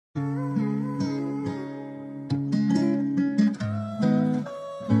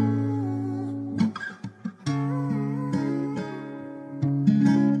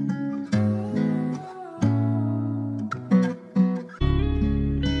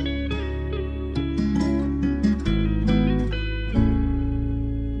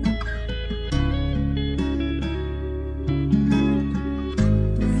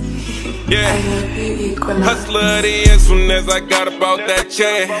Yeah, hustler the end soon as I got about that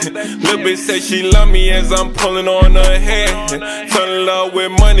check. Lil' bitch say she love me as I'm pulling on her head. Fell in love with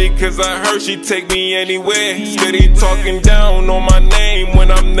money cause I heard she take me anywhere. Steady talking down on my name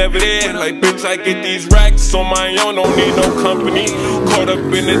when I'm never there. Like bitch, I get these racks on my own, don't need no company. Caught up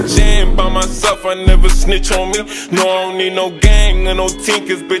in the jam by myself, I never snitch on me. No, I don't need no gang or no team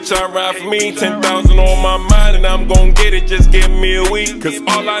cause bitch I ride for me. 10,000 on my mind and I'm gon' get it, just give me a week. Cause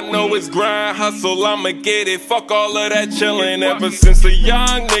all I know is grind, hustle, I'ma get it. Fuck all of that chillin'. Ever since a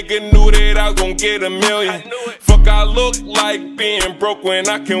young nigga knew that I gon' get a million. Fuck I look like being broke when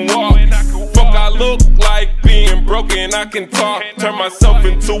I can walk. Fuck I look like being broken, I can talk. Turn myself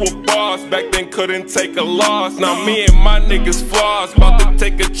into a boss, back then couldn't take a loss. Now me and my niggas floss, about to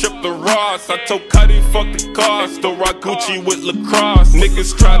take a trip to Ross. I told Cuddy fuck the cost, still rock Gucci with lacrosse.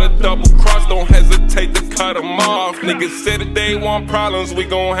 Niggas try to double cross, don't hesitate to cut them off. Niggas said that they want problems, we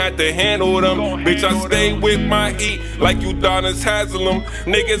gon' have to handle them. Bitch, I stay with my heat like Udonis Haslam.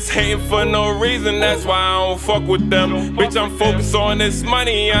 Niggas hating for no reason, that's why I don't fuck with them. Bitch, I'm focused on this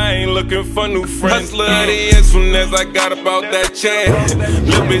money, I ain't looking for new friends. Hustler the end soon as I got about that check.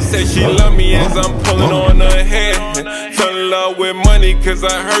 Lil' bitch say she love me as I'm pulling on her head. Fell in love with money cause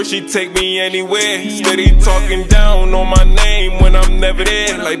I heard she take me anywhere. Steady talking down on my name when I'm never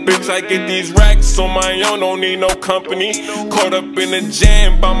there. Like bitch, I get these racks on my own, don't need no company. Caught up in the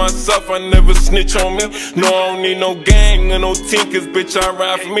jam by myself, I never snitch on me. No, I don't need no gang or no team cause bitch I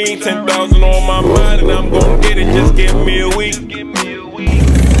ride for me. 10,000 on my mind and I'm gon' get it, just give me a week.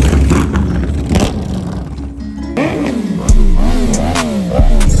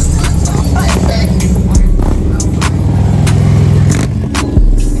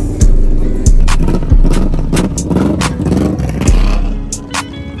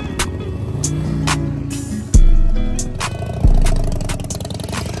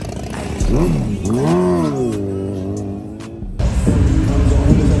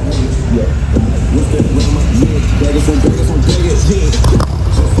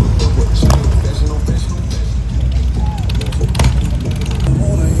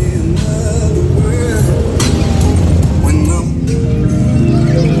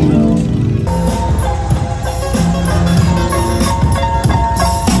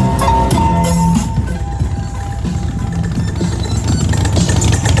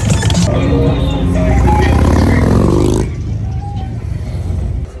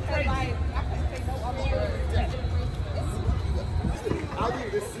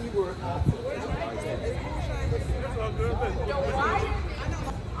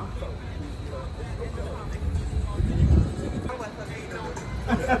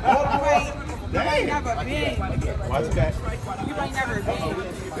 Watch that. You ain't never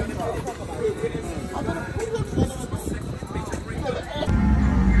been.